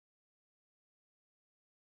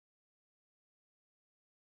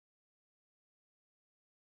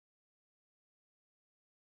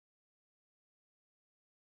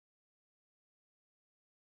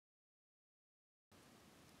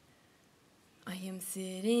am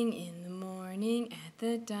sitting in the morning at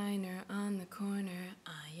the diner on the corner.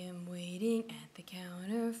 I am waiting at the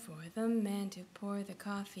counter for the man to pour the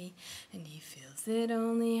coffee, and he fills it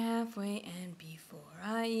only halfway, and before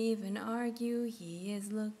I even argue, he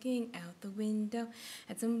is looking out the window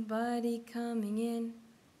at somebody coming in.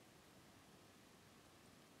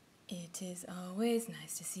 It is always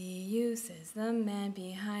nice to see you, says the man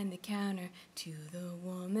behind the counter to the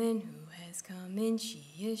woman who has come in. She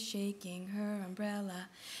is shaking her umbrella,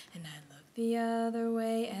 and I look the other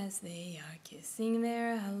way as they are kissing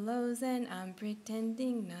their hellos, and I'm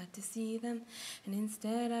pretending not to see them, and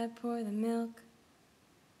instead I pour the milk.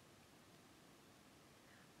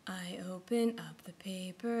 I open up the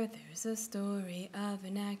paper. There's a story of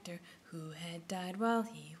an actor who had died while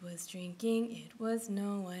he was drinking. It was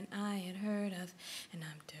no one I had heard of, and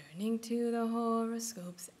I'm turning to the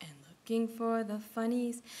horoscopes and looking for the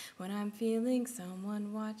funnies when I'm feeling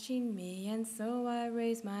someone watching me, and so I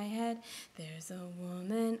raise my head. There's a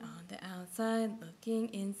woman on the outside looking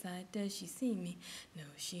inside. Does she see me? No,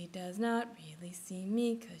 she does not really see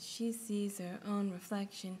me, 'cause she sees her own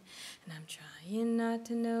reflection, and I'm trying not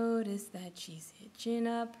to notice that she's hitching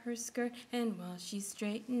up her skirt, and while she's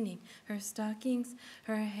straightening her stockings,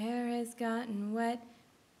 her hair has gotten wet.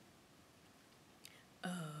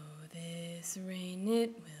 Oh, this rain,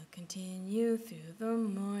 it will continue through the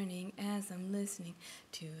morning as I'm listening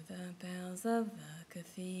to the bells of the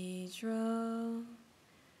cathedral.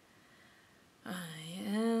 I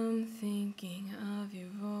am thinking of your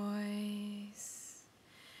voice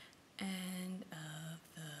and of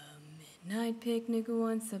the midnight picnic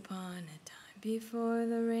once upon a time before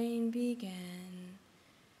the rain began.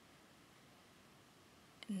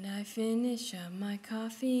 And I finish up my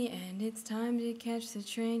coffee, and it's time to catch the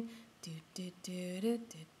train. Do do do do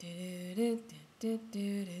do do do do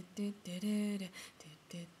do do do do do.